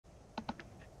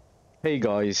Hey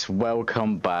guys,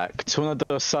 welcome back to another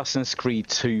Assassin's Creed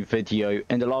 2 video.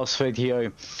 In the last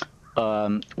video,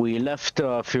 we left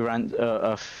Firenze,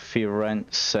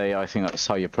 I think that's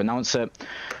how you pronounce it,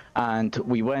 and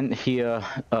we went here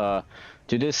to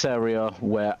this area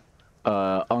where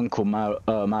Uncle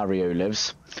Mario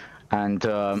lives, and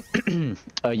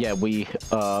yeah, we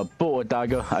bought a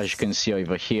dagger, as you can see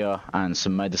over here, and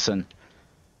some medicine.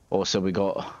 Also, we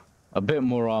got a bit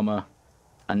more armor,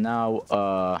 and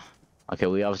now okay,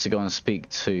 we have to go and speak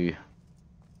to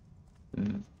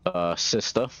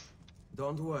sister.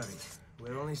 Don't worry,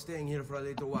 we're only staying here for a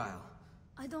little while.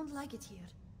 I don't like it here.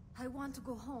 I want to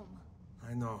go home.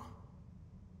 I know.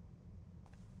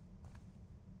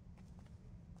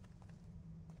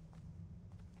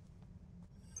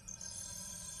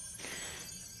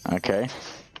 Okay.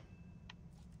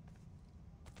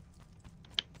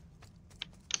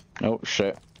 Oh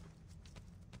shit.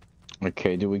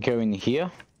 Okay, do we go in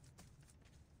here?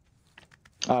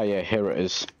 Ah, yeah, here it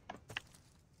is.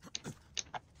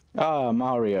 Ah,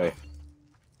 Mario.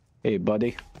 Hey,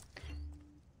 buddy.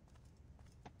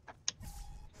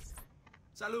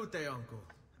 Salute, uncle.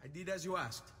 I did as you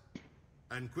asked.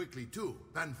 And quickly too,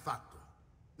 ben fatto.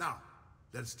 Now,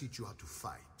 let's teach you how to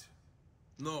fight.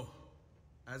 No.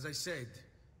 As I said,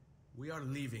 we are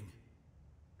leaving.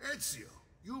 Ezio,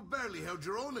 you barely held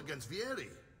your own against Vieri.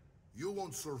 You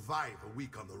won't survive a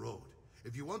week on the road.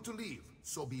 If you want to leave,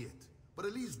 so be it. But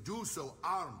at least do so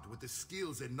armed with the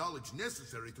skills and knowledge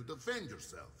necessary to defend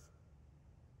yourself.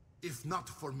 If not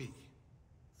for me,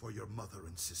 for your mother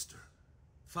and sister.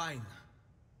 Fine.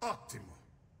 Ottimo.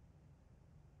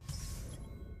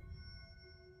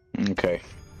 Okay.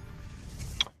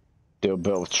 Do a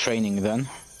bit of training then.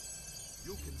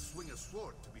 You can swing a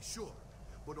sword, to be sure,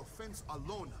 but offense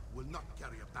alone will not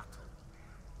carry a battle.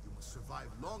 You must survive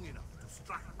long enough to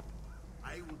strike.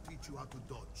 I will teach you how to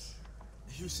dodge.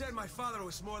 You said my father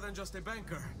was more than just a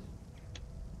banker.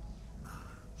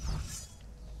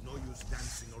 No use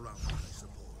dancing around it, I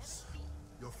suppose.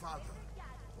 Your father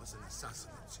was an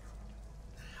assassinate.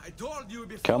 I told you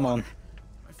before. Come on.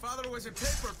 My father was a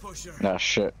paper pusher. Ah,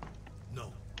 shit.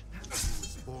 No. He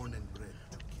was born and bred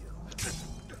to kill.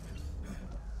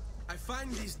 I find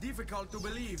this difficult to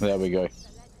believe. There we go.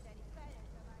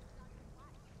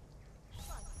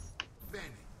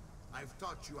 Vieri, I've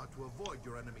taught you how to avoid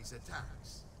your enemy's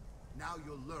attacks. Now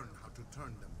you'll learn how to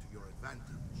turn them to your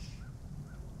advantage.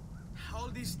 All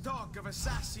this talk of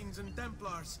assassins and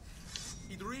Templars,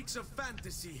 it reeks of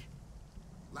fantasy.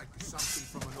 Like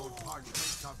something from an old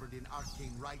parchment covered in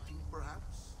arcane writing,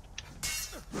 perhaps?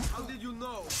 How did you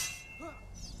know?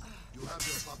 You have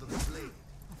your father's blade.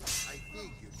 I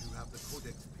figured you have the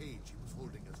codex page he was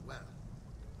holding as well.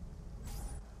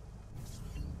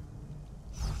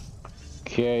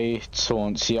 Okay,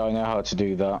 taunts. Yeah, I know how to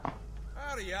do that.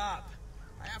 Hurry up!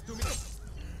 I have to meet...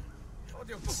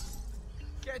 Oddio...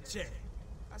 Che c'è?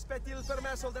 Aspetti il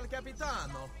permesso del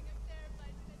capitano.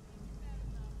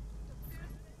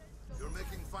 You're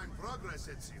making fine progress,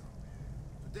 Ezio.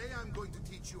 Today I'm going to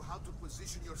teach you how to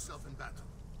position yourself in battle.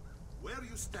 Where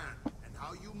you stand and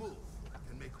how you move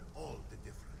can make all the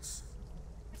difference.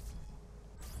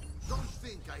 Don't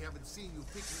think I haven't seen you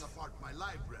picking apart my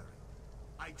library.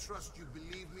 I trust you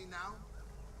believe me now?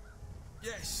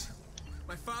 Yes.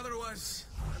 My father was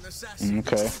an assassin.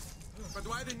 Okay. But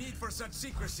why the need for such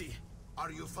secrecy? Are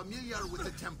you familiar with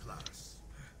the Templars?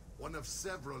 One of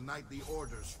several knightly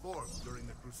orders formed during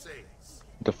the Crusades.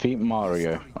 Defeat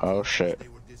Mario. Oh shit. They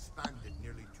were disbanded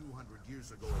nearly 200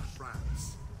 years ago in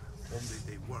France. Only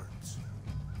they weren't.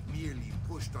 Merely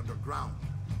pushed underground,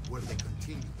 where they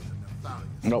continued in their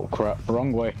values. No, crap.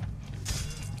 Wrong way.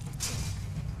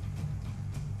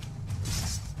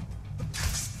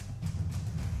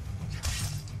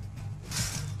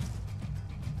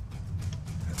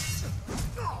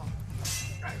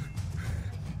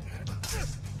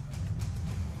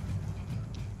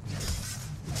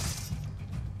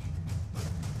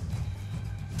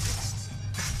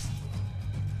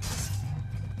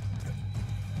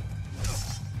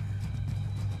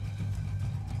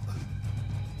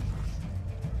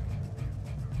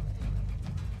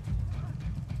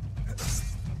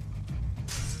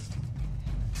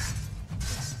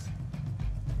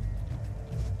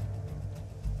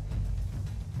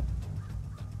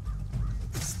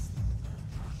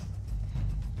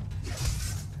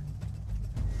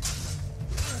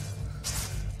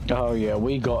 Oh yeah,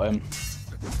 we got him.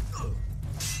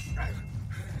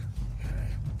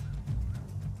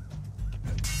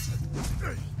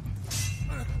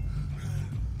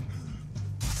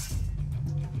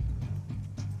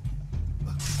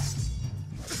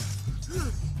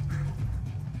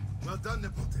 Well done,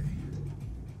 Nipote.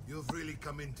 You've really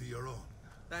come into your own.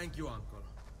 Thank you, Uncle,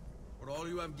 for all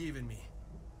you have given me.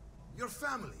 Your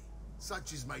family.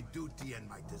 Such is my duty and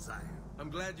my desire. I'm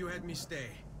glad you had me stay.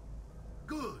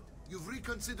 Good. You've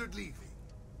reconsidered leaving.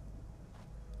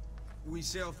 We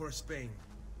sail for Spain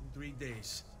in 3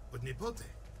 days. But Nipote,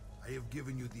 I have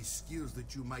given you these skills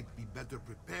that you might be better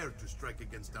prepared to strike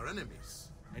against our enemies.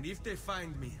 And if they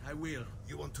find me, I will.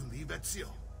 You want to leave, Ezio?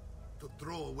 To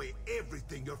throw away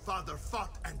everything your father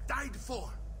fought and died for?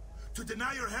 To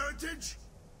deny your heritage?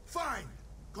 Fine.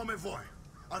 Come vuoi.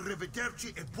 Arrivederci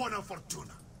e buona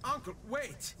fortuna. Uncle,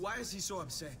 wait! Why is he so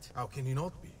upset? How can he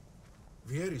not be?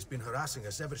 Vieri's been harassing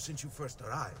us ever since you first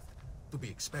arrived. To be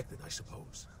expected, I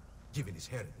suppose, given his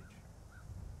heritage.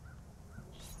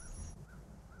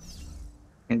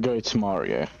 Go to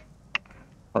Mario.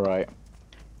 Alright.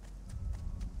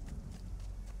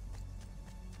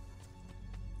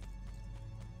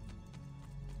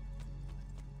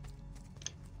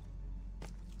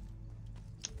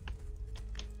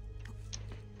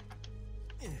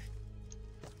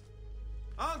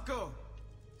 Uncle!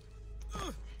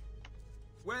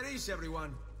 Where is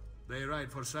everyone? They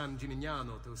ride for San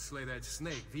Gimignano to slay that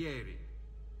snake, Vieri.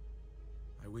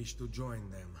 I wish to join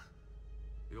them.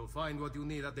 You'll find what you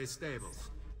need at the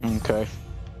stables. Okay.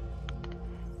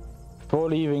 Before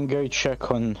leaving, go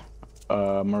check on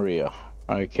Maria.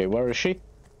 Okay, where is she?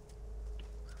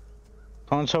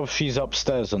 Can't tell if she's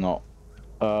upstairs or not.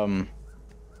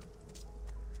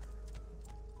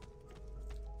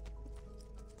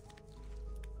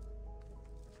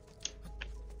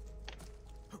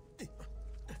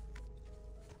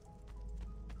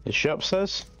 Is she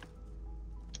upstairs?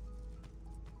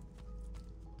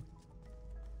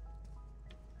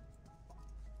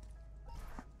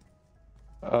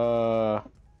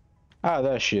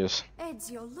 There she is.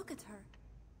 Ezio, look at her.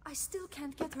 I still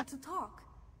can't get her to talk.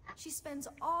 She spends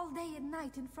all day and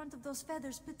night in front of those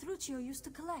feathers Petruccio used to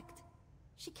collect.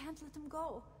 She can't let them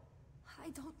go. I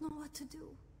don't know what to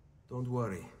do. Don't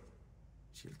worry.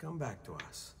 She'll come back to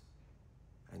us.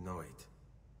 I know it.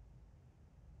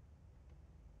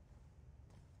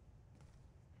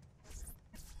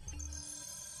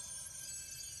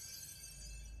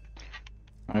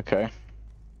 Okay.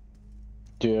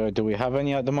 Do we have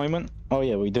any at the moment? Oh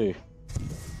yeah, we do.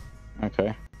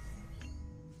 Okay.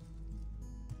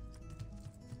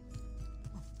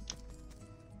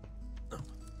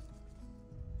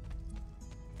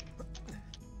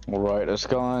 Alright, let's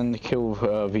go and kill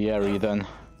Vieri then.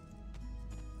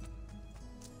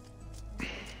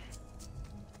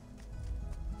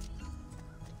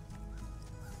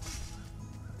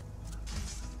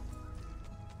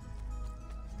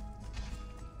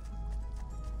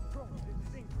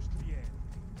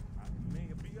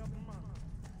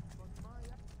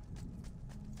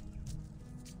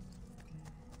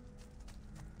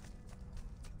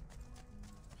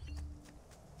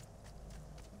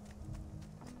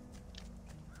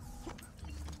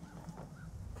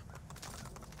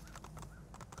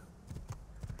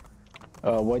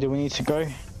 Where do we need to go?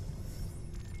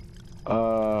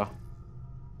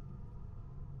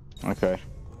 Okay.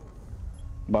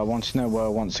 But I want to know where I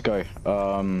want to go.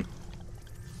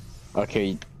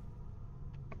 Okay.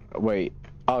 Wait.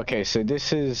 Okay, so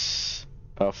this is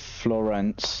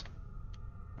Florence.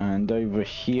 And over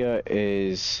here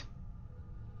is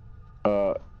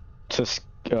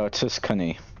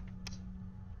Tuscany.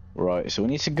 Right, so we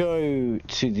need to go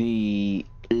to the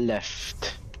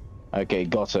left. Okay,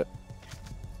 got it.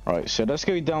 Right, so let's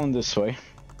go down this way.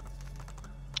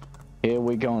 Here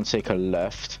we go and take a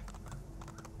left.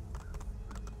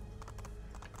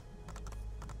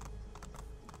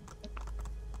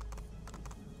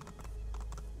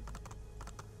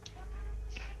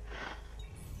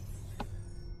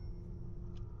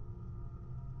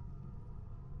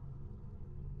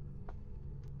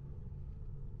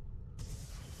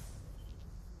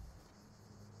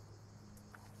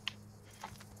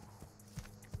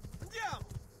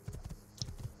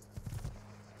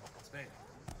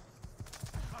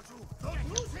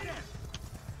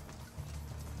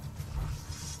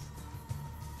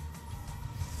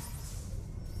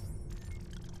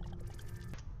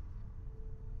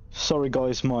 Sorry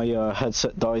guys, my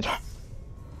headset died.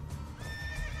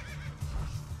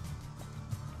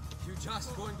 You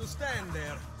just going to stand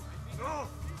there? No!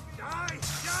 Die!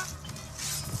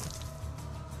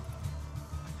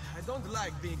 I don't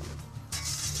like being...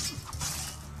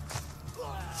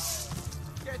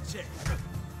 Get checked.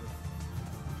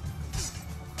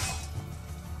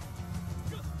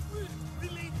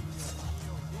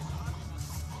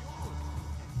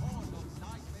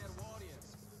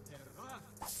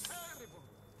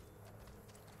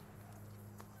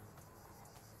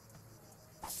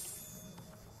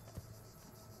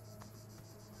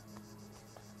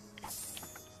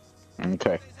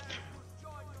 Okay.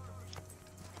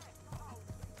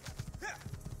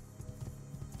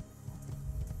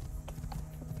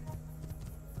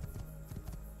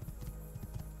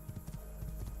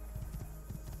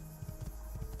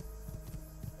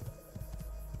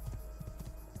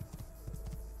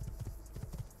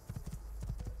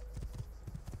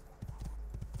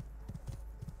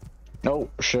 Oh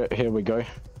shit, here we go.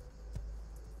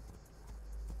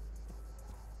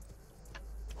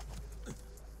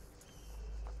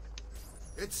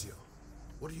 Ezio,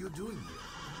 what are you doing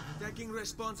here? Taking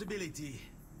responsibility.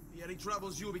 Vieri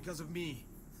troubles you because of me.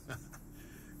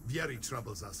 Vieri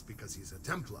troubles us because he's a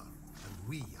Templar, and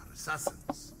we are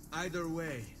assassins. Either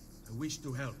way, I wish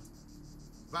to help.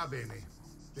 Va bene,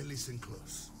 then listen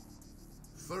close.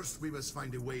 First, we must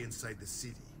find a way inside the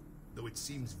city, though it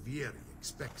seems Vieri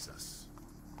expects us.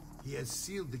 He has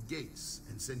sealed the gates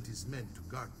and sent his men to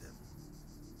guard them.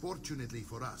 Fortunately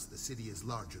for us, the city is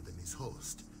larger than his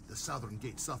host. The southern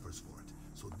gate suffers for it,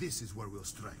 so this is where we'll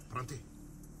strike. Pronti?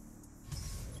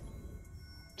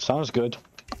 Sounds good.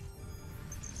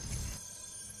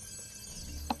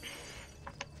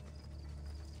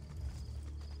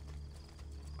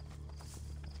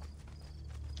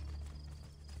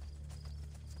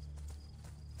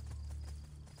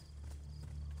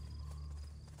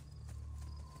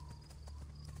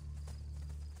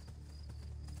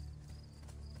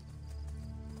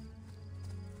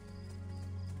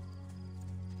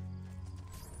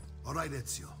 All right,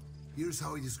 Ezio. Here's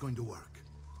how it is going to work.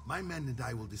 My men and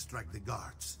I will distract the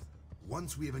guards.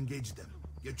 Once we have engaged them,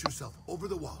 get yourself over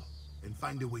the wall and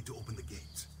find a way to open the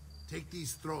gate. Take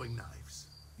these throwing knives.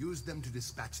 Use them to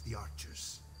dispatch the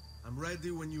archers. I'm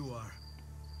ready when you are.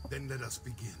 Then let us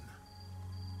begin.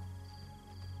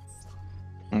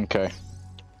 Okay.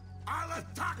 Al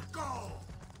attacco!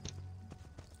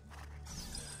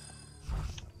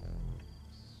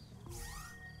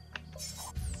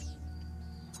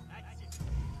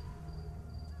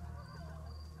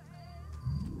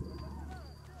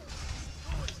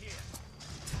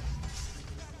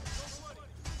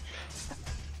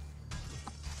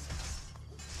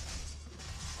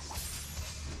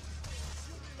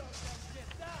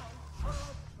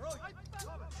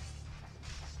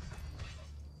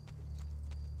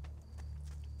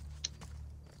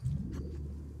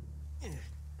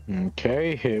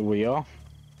 Okay, here we are.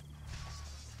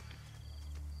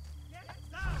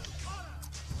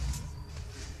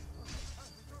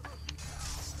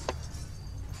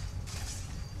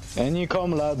 In you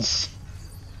come, lads.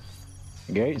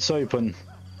 Gates open.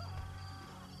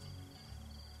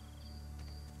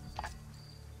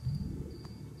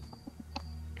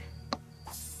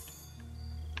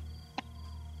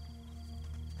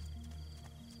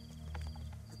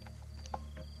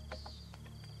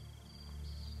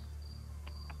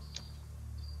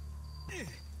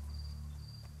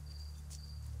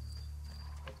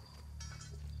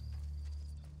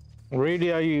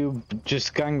 Really, are you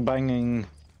just gangbanging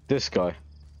this guy?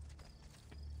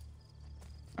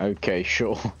 Okay,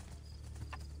 sure.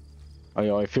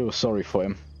 I feel sorry for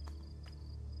him.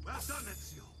 Well done,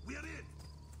 Ezio. We're in.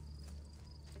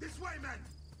 This way, men.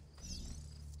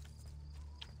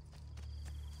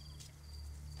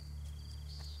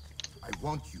 I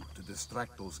want you to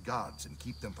distract those guards and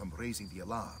keep them from raising the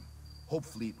alarm.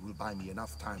 Hopefully it will buy me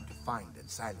enough time to find and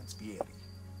silence Vieri.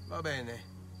 Va bene.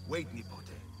 Wait, Nipote.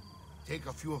 Take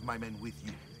a few of my men with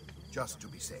you, just to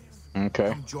be safe. Okay.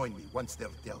 Come join me once they're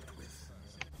dealt with.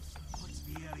 What's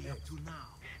Vieri up to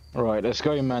now? Right, let's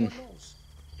go, man. Who knows?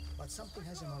 But something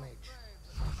has him on edge.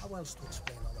 How else to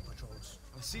explain other patrols?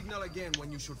 I'll signal again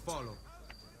when you should follow.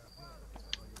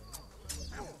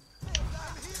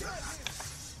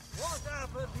 What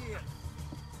happened here?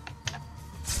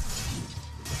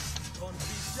 Don't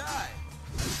be shy.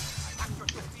 I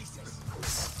hack your pieces.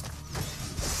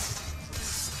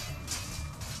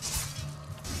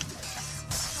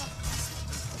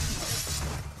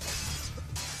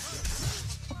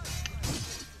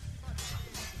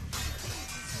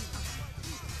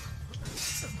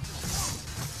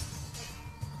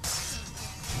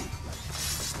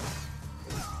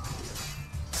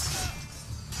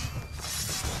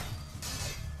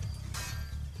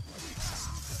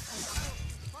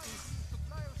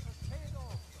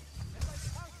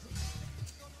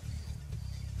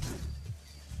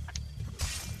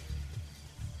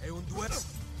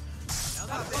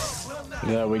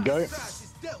 There we go.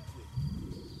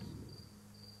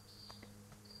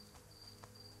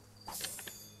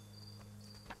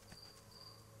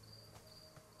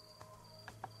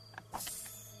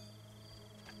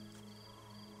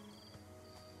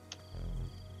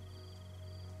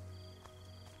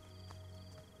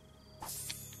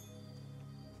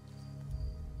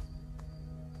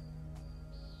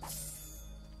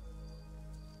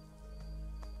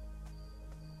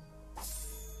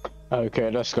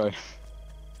 Okay, let's go.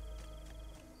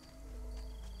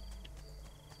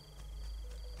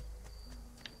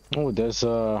 Oh, there's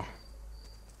a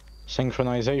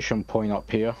synchronization point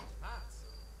up here.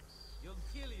 You'll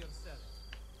kill yourself.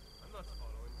 I'm not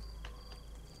following.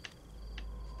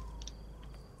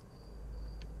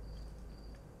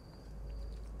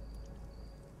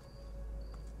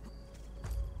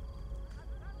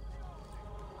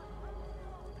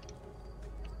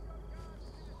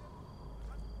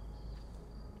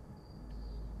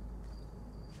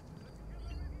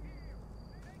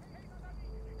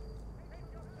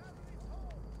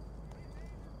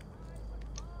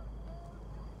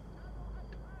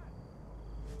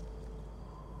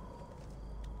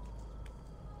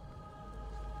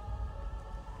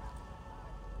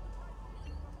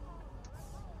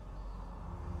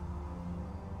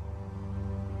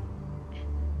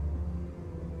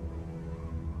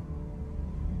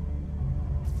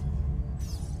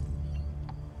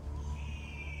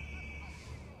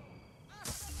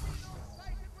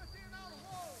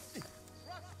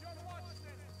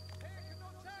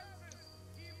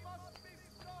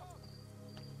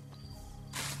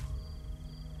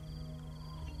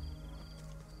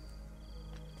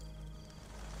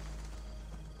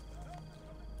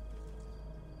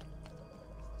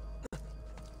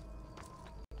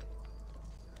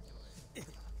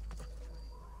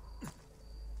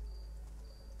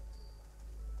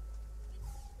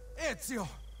 Ezio,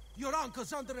 your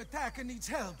uncle's under attack and needs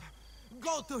help.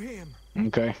 Go to him.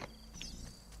 Okay.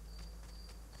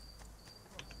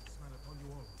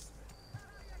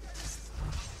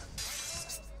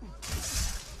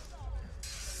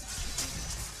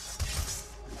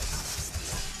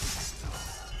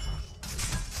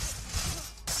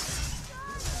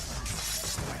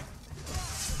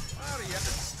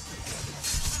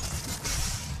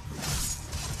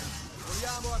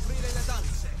 Vogliamo aprire le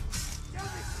danze.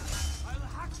 I'll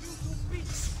hack you to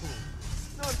bits.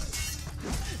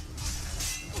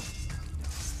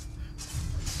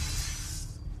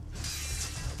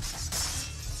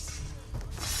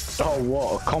 Oh,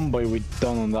 what a combo we've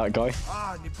done on that guy.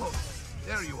 Ah, Nipote,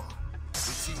 there you are. It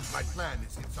seems my plan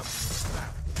is in something of a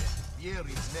trap.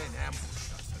 Vieri's men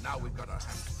ambushed us, and now we've got our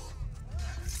hands full.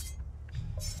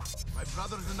 My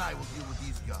brothers and I will deal with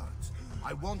these guards.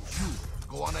 I want you to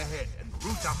go on ahead and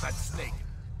root out that snake.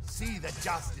 See that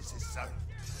justice is served.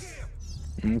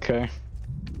 Okay.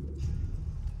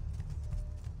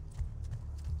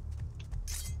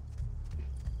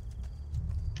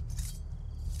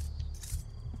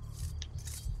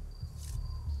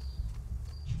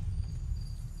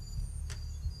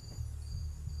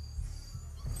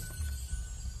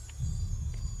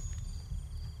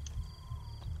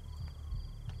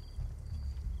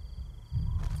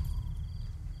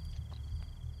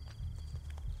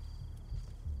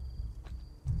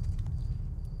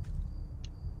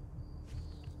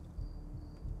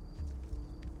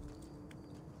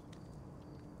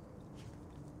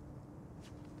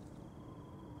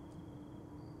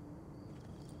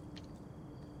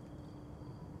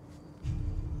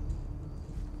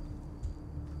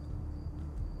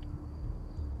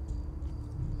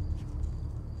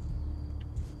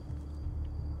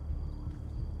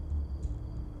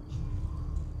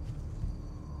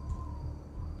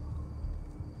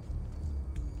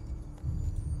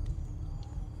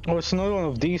 Oh, it's another one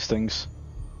of these things.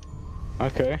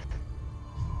 Okay.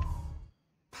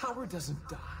 Power doesn't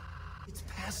die. It's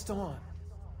passed on.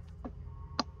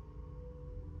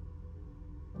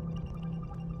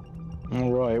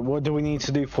 Alright, what do we need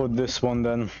to do for this one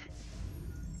then?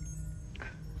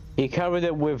 He carried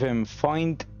it with him.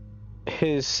 Find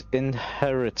his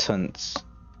inheritance.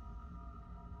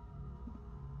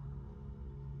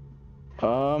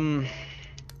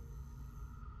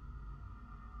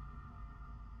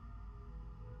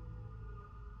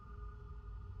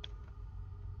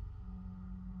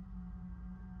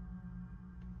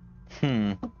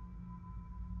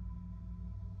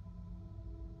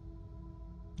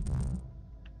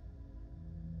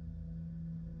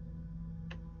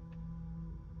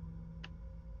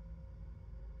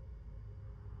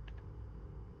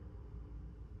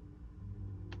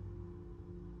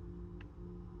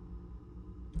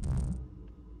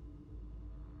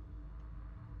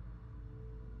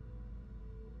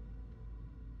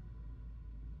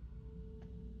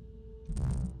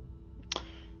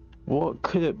 What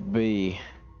could it be?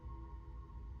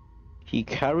 He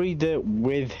carried it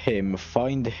with him.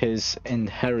 Find his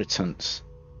inheritance.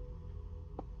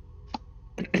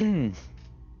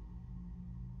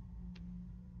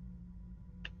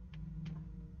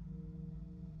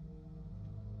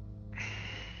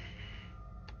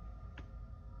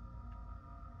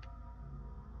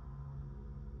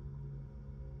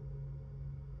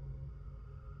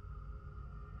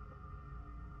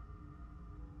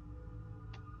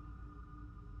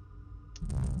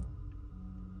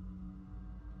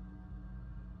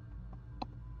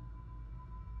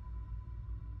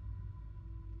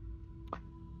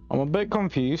 I'm a bit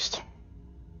confused.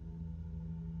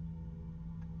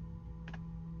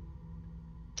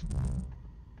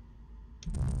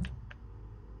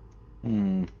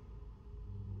 Hmm.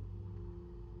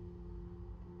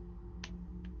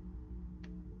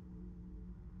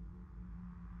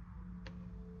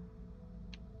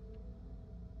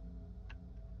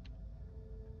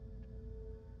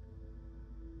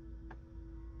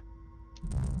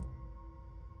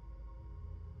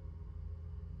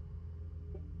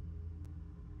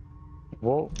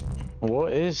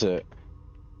 What is it?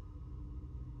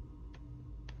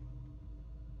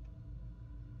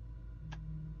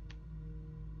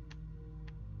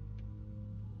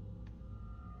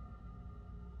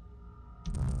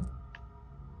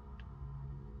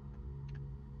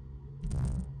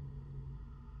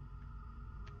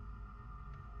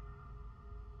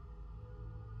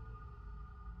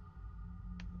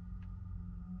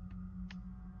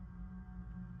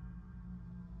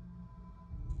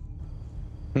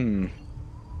 Hmm.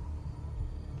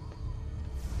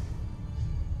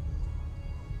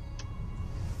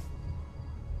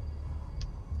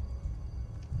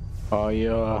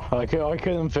 I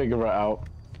couldn't figure it out.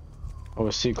 It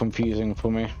was too confusing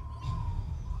for me.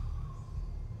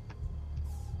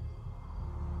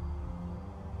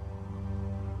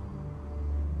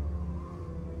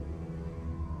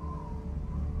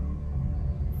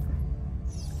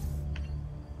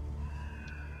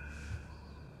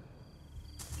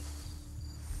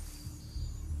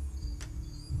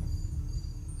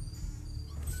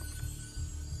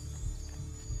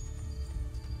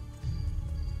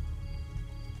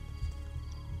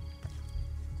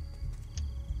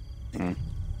 Hmm.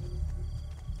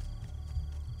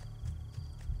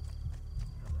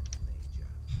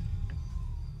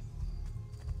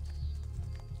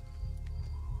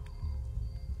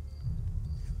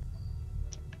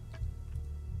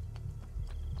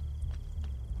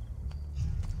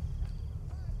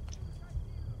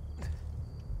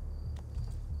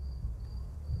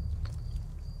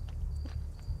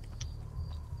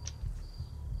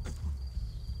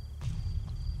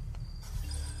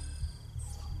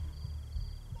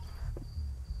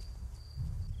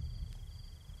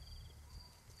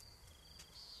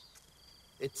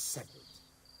 It's settled.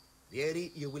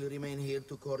 Vieri, you will remain here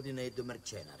to coordinate the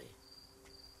mercenary.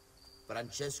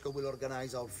 Francesco will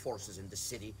organize our forces in the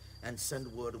city and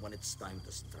send word when it's time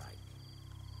to strike.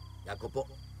 Jacopo,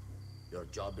 your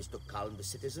job is to calm the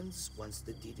citizens once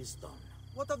the deed is done.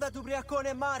 What of that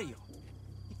ubriacone Mario?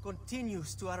 He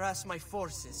continues to harass my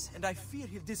forces, and I fear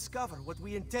he'll discover what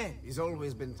we intend. He's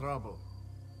always been trouble.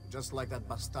 Just like that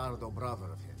bastardo brother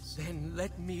of his. Then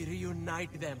let me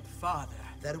reunite them, father.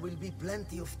 There will be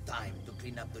plenty of time to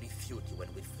clean up the refuti when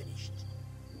we're finished.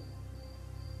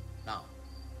 Now,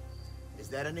 is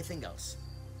there anything else?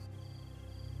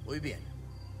 Muy bien.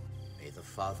 May the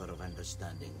Father of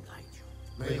Understanding guide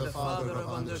you. May the Father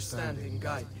of Understanding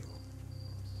guide you.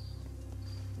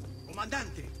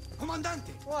 Comandante!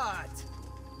 Comandante! What?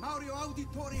 Mario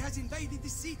Auditore has invaded the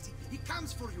city. He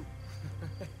comes for you.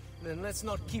 Then let's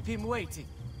not keep him waiting.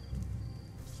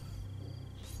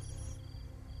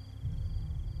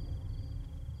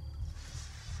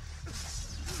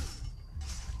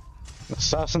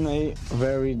 Assassinate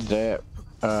Vieri there.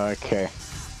 Okay.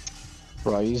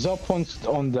 Right, he's up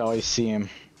on there, I see him.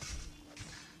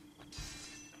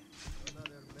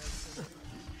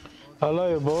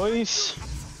 Hello, boys.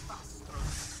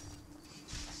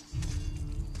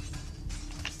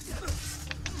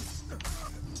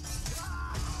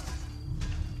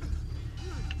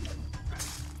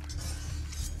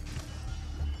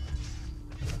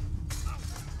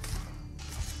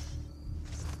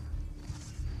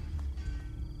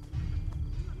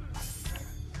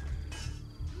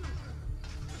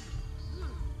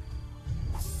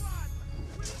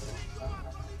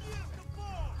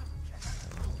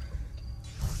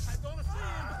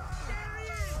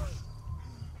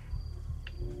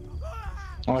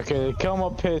 Okay, they come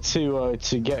up here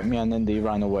to get me, and then they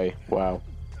ran away. Wow,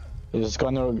 is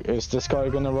this guy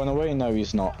gonna run away? No,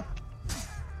 he's not.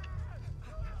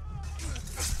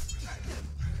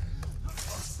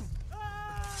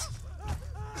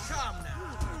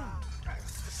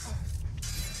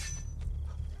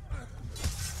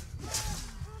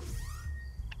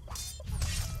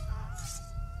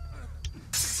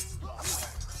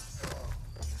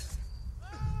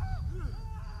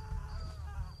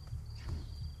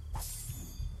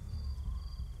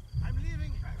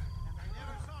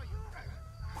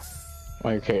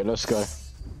 Okay, let's go.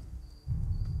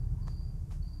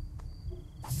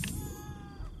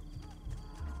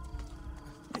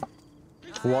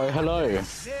 Why, hello. There you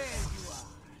are.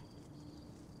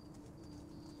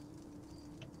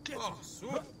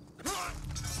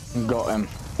 Got him.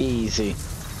 Easy.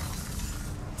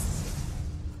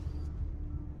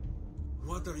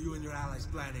 What are you and your allies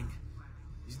planning?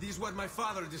 Is this what my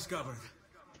father discovered?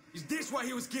 Is this why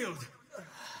he was killed?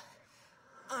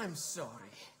 I'm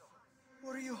sorry.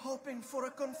 Were you hoping for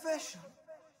a confession?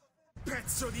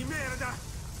 Pezzo di merda!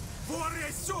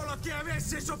 Vorrei solo che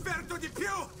avessi sofferto di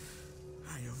più!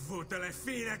 Hai avuto la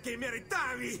fine che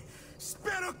meritavi!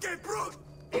 Spero che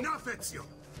Enough, Ezio!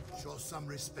 Show some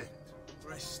respect.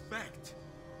 Respect?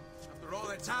 After all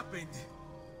that's happened,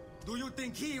 do you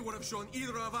think he would have shown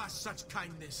either of us such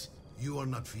kindness? You are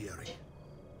not Vieri.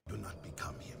 Do not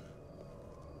become him.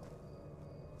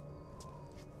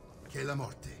 Che la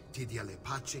morte ti dia le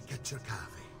pace che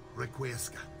cercavi.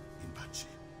 Requiesca in pace.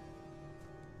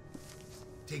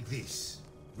 Take this.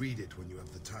 Read it when you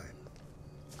have the time.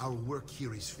 Our work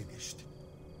here is finished.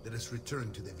 Let us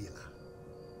return to the villa.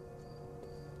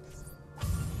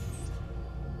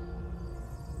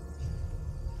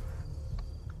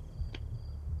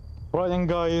 Right then,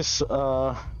 guys.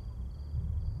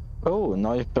 Oh,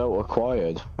 knife belt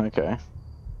acquired. Okay.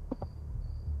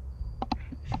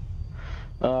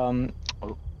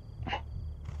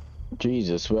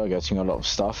 Jesus, we are getting a lot of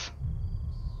stuff.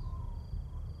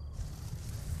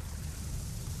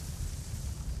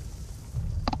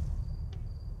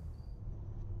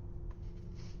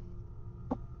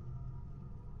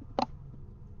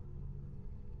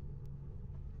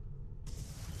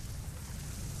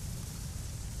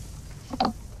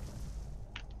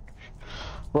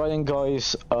 Right then,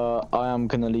 guys, I am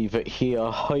gonna leave it here.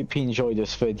 Hope you enjoyed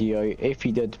this video. If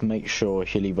you did, make sure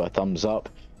you leave a thumbs up.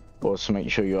 Also, make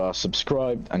sure you are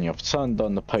subscribed and you have turned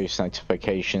on the post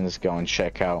notifications. Go and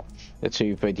check out the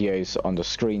 2 videos on the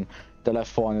screen. The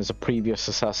left one is a previous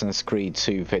Assassin's Creed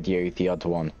 2 video. The other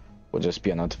one will just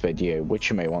be another video which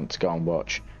you may want to go and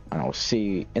watch. And I'll see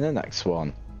you in the next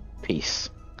one. Peace.